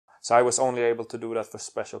So I was only able to do that for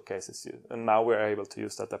special cases, and now we're able to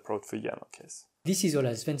use that approach for general case. This is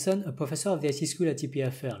Ola Svensson, a professor of the IT school at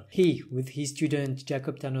EPFL. He, with his student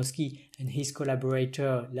Jakub Tarnawski and his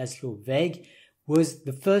collaborator Laszlo Weg, was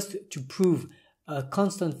the first to prove a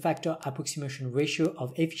constant factor approximation ratio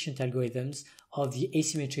of efficient algorithms of the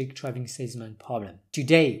asymmetric traveling salesman problem.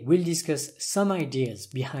 Today, we'll discuss some ideas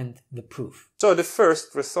behind the proof. So the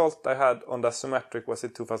first result I had on the asymmetric was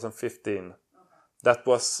in 2015. That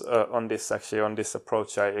was on this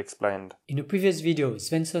approach I explained. In a previous video,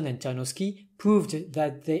 Svensson and Tarnawski proved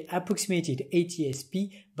that they approximated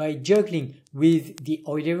ATSP by juggling with the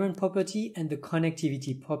Eulerian property and the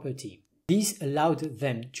connectivity property. This allowed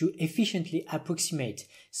them to efficiently approximate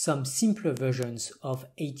some simpler versions of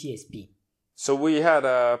ATSP. So we had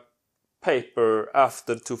a paper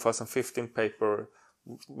after the 2015 paper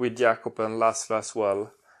with Jakub and Laszlo as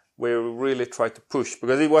well, where we really tried to push,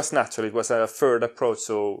 because it was natural, it was a third approach,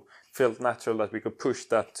 so it felt natural that we could push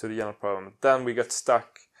that to the general problem. Then we got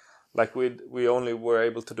stuck, like we only were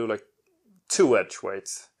able to do like 2 edge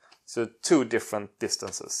weights, so 2 different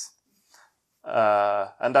distances.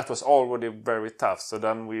 And that was already very tough, so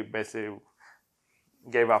then we basically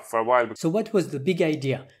gave up for a while. So what was the big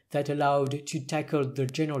idea that allowed to tackle the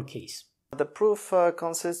general case? The proof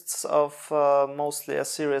consists of mostly a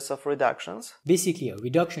series of reductions. Basically, a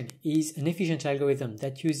reduction is an efficient algorithm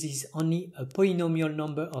that uses only a polynomial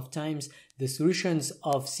number of times the solutions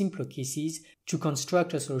of simpler cases to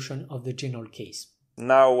construct a solution of the general case.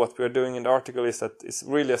 Now what we are doing in the article is that it's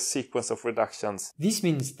really a sequence of reductions. This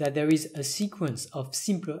means that there is a sequence of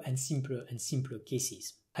simpler and simpler and simpler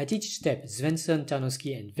cases. At each step, Svensson,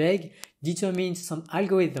 Tarnawski and Weg determine some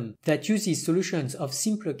algorithm that uses solutions of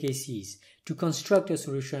simpler cases to construct a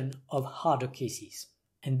solution of harder cases.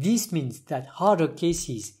 And this means that harder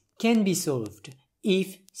cases can be solved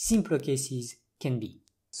if simpler cases can be.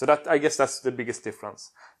 So that, I guess that's the biggest difference.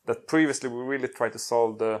 That previously we really tried to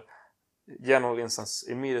solve the general instance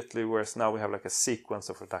immediately, whereas now we have like a sequence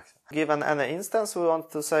of reduction. Given any instance, we want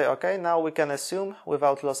to say, okay, now we can assume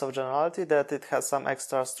without loss of generality that it has some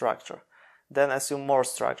extra structure. Then assume more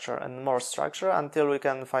structure and more structure until we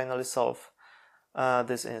can finally solve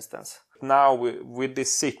this instance. Now with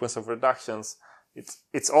this sequence of reductions,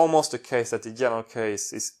 it's almost a case that the general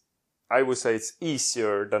case is, I would say it's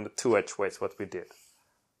easier than the 2 edge weights what we did.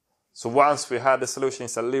 So once we had the solution,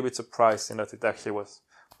 it's a little bit surprising that it actually was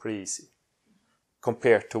pretty easy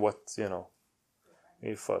compared to what,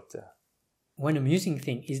 we thought. Yeah. One amusing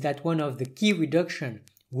thing is that one of the key reductions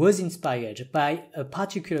was inspired by a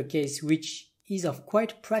particular case which is of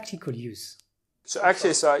quite practical use. So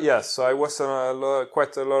actually, so I was on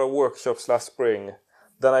quite a lot of workshops last spring.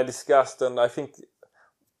 Then I discussed, and I think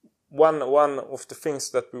one of the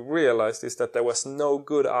things that we realized is that there was no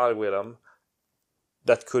good algorithm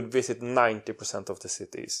that could visit 90% of the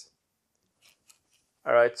cities.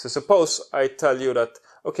 Alright, so suppose I tell you that,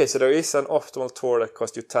 okay, so there is an optimal tour that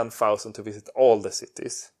costs you 10,000 to visit all the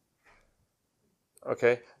cities.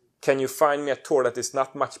 Okay, can you find me a tour that is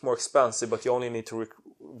not much more expensive, but you only need to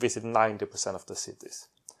visit 90% of the cities?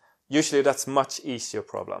 Usually that's much easier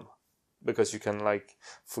problem, because you can like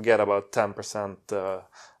forget about 10%.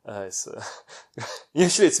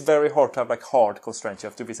 Usually it's very hard to have like hard constraints. You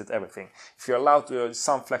have to visit everything. If you're allowed to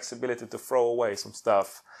some flexibility to throw away some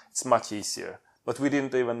stuff, it's much easier. But we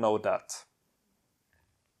didn't even know that.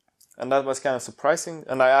 And that was kind of surprising.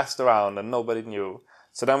 And I asked around and nobody knew.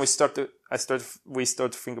 So then we started to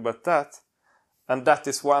think about that. And that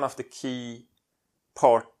is one of the key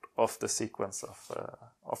part of the sequence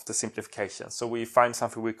of the simplification. So we find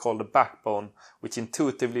something we call the backbone, which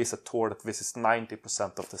intuitively is a tour that visits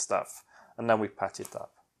 90% of the stuff. And then we patch it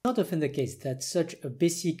up. Not often the case that such a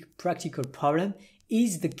basic practical problem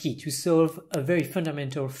is the key to solve a very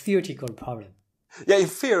fundamental theoretical problem. Yeah, in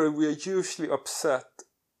theory we are usually obsessed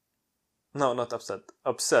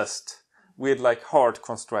with like hard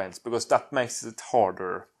constraints, because that makes it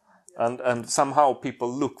harder. And somehow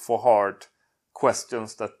people look for hard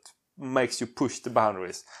questions that makes you push the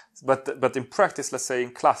boundaries. But in practice, let's say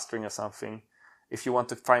in clustering or something, if you want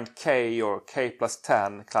to find k or k plus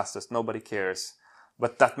 10 clusters, nobody cares.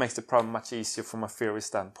 But that makes the problem much easier from a theory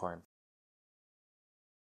standpoint.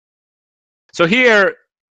 So here,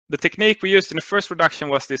 the technique we used in the first reduction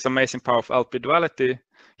was this amazing power of LP duality.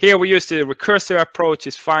 Here we use the recursive approach,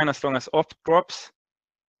 is fine as long as opt drops.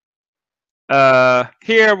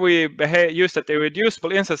 Here we use that the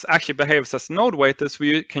reducible instance actually behaves as node weighted.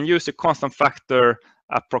 We can use the constant factor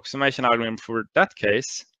approximation algorithm for that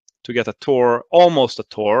case to get a tour, almost a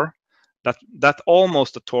tour. that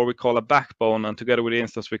almost a Tor we call a backbone, and together with the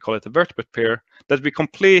instance we call it a vertebrate pair, that we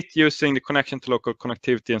complete using the connection to local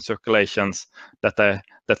connectivity and circulations that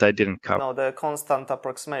I didn't cover. No, the constant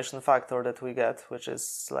approximation factor that we get, which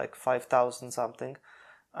is like 5,000 something,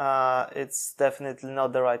 it's definitely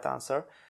not the right answer.